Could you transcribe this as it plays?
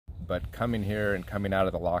but coming here and coming out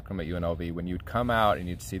of the locker room at UNLV, when you'd come out and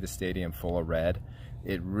you'd see the stadium full of red,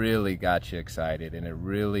 it really got you excited, and it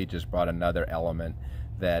really just brought another element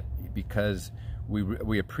that, because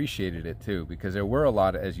we appreciated it too, because there were a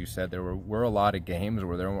lot of, as you said, there were a lot of games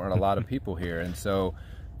where there weren't a lot of people here, and so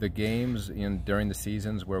the games during the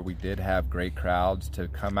seasons where we did have great crowds, to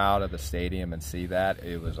come out of the stadium and see that,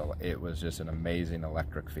 it was just an amazing,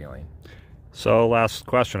 electric feeling. So last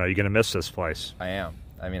question, are you going to miss this place? I am.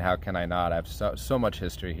 I mean, how can I not? I have so much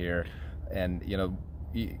history here, and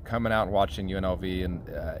coming out and watching UNLV, and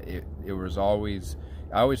it was always,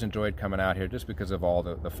 I always enjoyed coming out here just because of all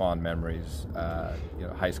the fond memories,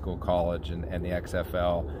 high school, college, and the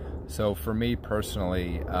XFL. So for me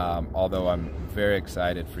personally, although I'm very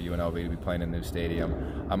excited for UNLV to be playing in a new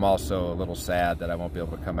stadium, I'm also a little sad that I won't be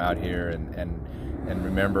able to come out here and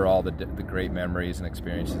remember all the great memories and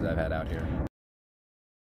experiences I've had out here.